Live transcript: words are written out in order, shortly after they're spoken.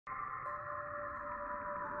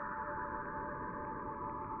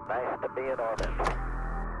Nice to be in orbit.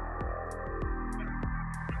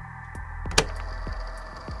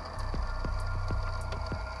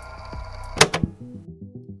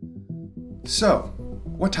 So,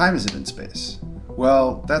 what time is it in space?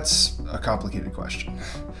 Well, that's a complicated question.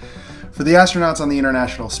 For the astronauts on the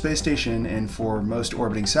International Space Station and for most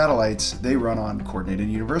orbiting satellites, they run on Coordinated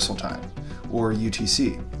Universal Time, or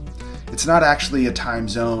UTC. It's not actually a time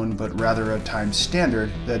zone, but rather a time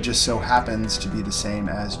standard that just so happens to be the same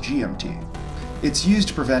as GMT. It's used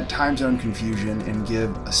to prevent time zone confusion and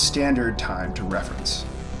give a standard time to reference.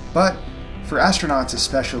 But for astronauts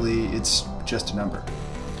especially, it's just a number.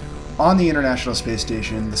 On the International Space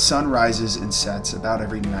Station, the sun rises and sets about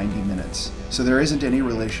every 90 minutes, so there isn't any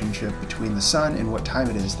relationship between the sun and what time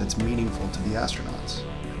it is that's meaningful to the astronauts.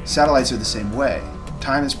 Satellites are the same way.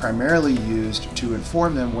 Time is primarily used to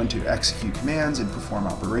inform them when to execute commands and perform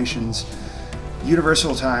operations.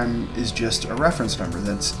 Universal time is just a reference number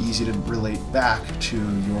that's easy to relate back to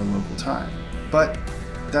your local time. But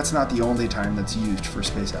that's not the only time that's used for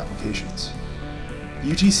space applications.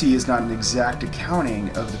 UTC is not an exact accounting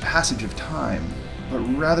of the passage of time, but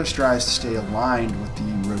rather strives to stay aligned with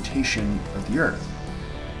the rotation of the Earth,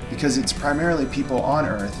 because it's primarily people on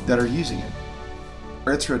Earth that are using it.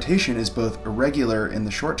 Earth's rotation is both irregular in the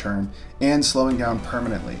short term and slowing down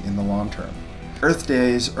permanently in the long term. Earth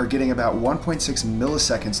days are getting about 1.6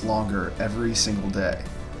 milliseconds longer every single day.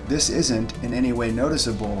 This isn't in any way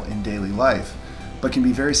noticeable in daily life, but can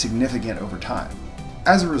be very significant over time.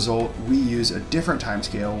 As a result, we use a different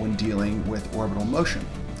timescale when dealing with orbital motion.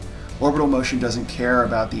 Orbital motion doesn't care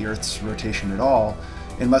about the Earth's rotation at all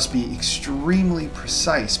and must be extremely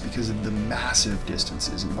precise because of the massive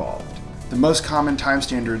distances involved. The most common time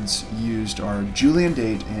standards used are Julian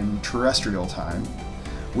date and terrestrial time,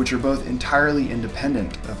 which are both entirely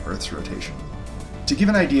independent of Earth's rotation. To give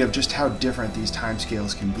an idea of just how different these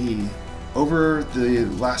timescales can be, over the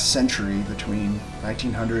last century, between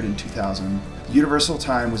 1900 and 2000, universal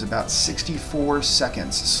time was about 64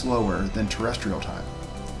 seconds slower than terrestrial time.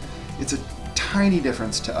 It's a tiny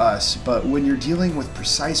difference to us, but when you're dealing with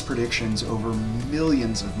precise predictions over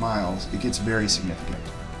millions of miles, it gets very significant.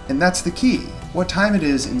 And that's the key. What time it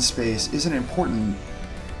is in space isn't important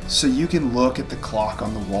so you can look at the clock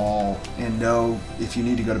on the wall and know if you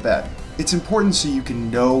need to go to bed. It's important so you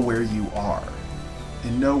can know where you are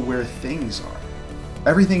and know where things are.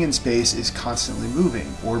 Everything in space is constantly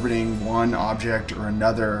moving, orbiting one object or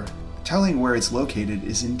another. Telling where it's located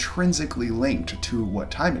is intrinsically linked to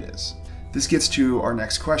what time it is. This gets to our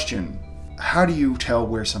next question. How do you tell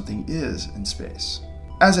where something is in space?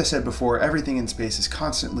 As I said before, everything in space is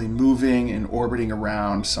constantly moving and orbiting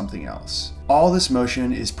around something else. All this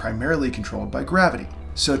motion is primarily controlled by gravity.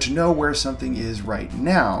 So to know where something is right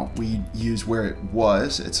now, we use where it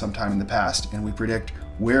was at some time in the past, and we predict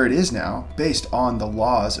where it is now based on the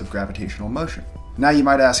laws of gravitational motion. Now you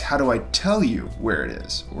might ask, how do I tell you where it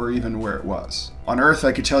is, or even where it was? On Earth,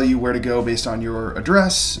 I could tell you where to go based on your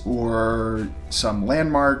address or some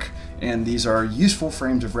landmark, and these are useful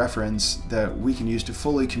frames of reference that we can use to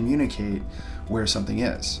fully communicate where something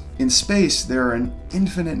is. In space, there are an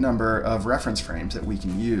infinite number of reference frames that we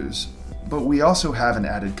can use, but we also have an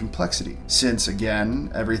added complexity. Since,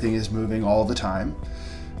 again, everything is moving all the time,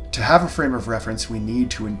 to have a frame of reference, we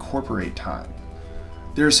need to incorporate time.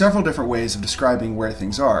 There are several different ways of describing where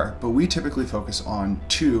things are, but we typically focus on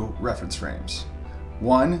two reference frames.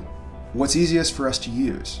 One, what's easiest for us to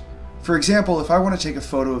use. For example, if I want to take a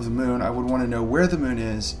photo of the moon, I would want to know where the moon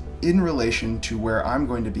is in relation to where I'm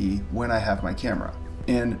going to be when I have my camera.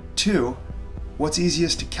 And two, what's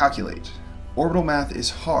easiest to calculate. Orbital math is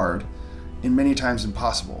hard and many times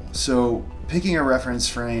impossible, so picking a reference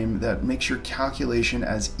frame that makes your calculation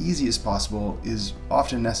as easy as possible is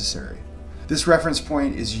often necessary. This reference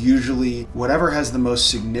point is usually whatever has the most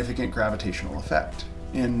significant gravitational effect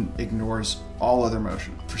and ignores all other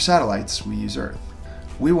motion. For satellites, we use Earth.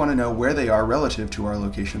 We want to know where they are relative to our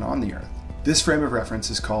location on the Earth. This frame of reference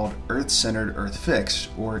is called Earth-Centered Earth Fixed,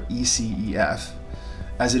 or ECEF,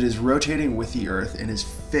 as it is rotating with the Earth and is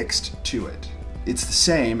fixed to it. It's the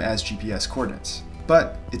same as GPS coordinates,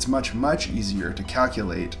 but it's much easier to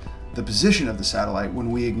calculate the position of the satellite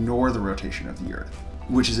when we ignore the rotation of the Earth,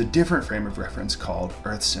 which is a different frame of reference called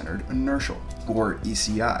Earth-Centered Inertial, or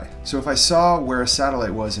ECI. So if I saw where a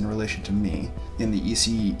satellite was in relation to me in the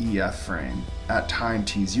ECEF frame at time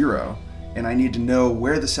t0, and I need to know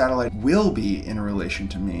where the satellite will be in relation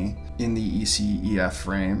to me in the ECEF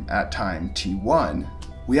frame at time t1,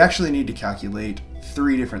 we actually need to calculate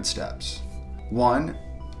three different steps. One,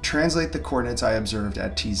 translate the coordinates I observed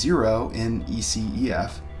at t0 in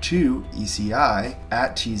ECEF to ECI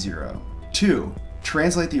at t0. Two,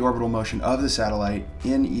 translate the orbital motion of the satellite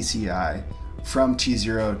in ECI from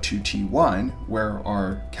T0 to T1, where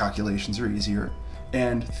our calculations are easier.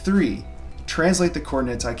 And 3, translate the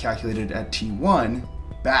coordinates I calculated at T1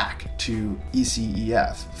 back to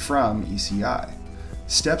ECEF from ECI.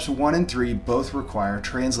 Steps 1 and 3 both require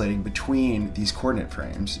translating between these coordinate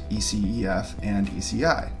frames, ECEF and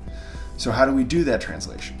ECI. So how do we do that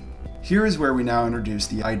translation? Here is where we now introduce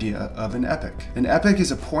the idea of an epoch. An epoch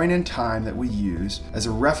is a point in time that we use as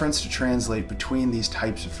a reference to translate between these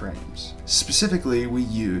types of frames. Specifically, we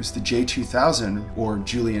use the J2000 or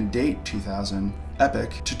Julian date 2000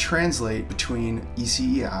 epoch to translate between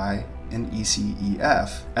ECEI and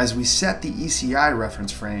ECEF as we set the ECI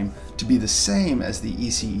reference frame to be the same as the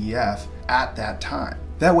ECEF at that time.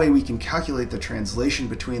 That way we can calculate the translation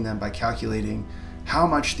between them by calculating how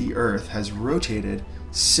much the Earth has rotated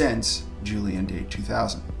since Julian date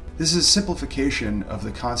 2000. This is a simplification of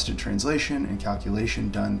the constant translation and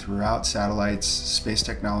calculation done throughout satellites, space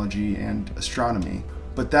technology, and astronomy.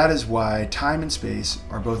 But that is why time and space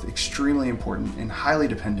are both extremely important and highly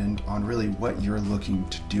dependent on really what you're looking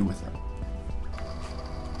to do with them.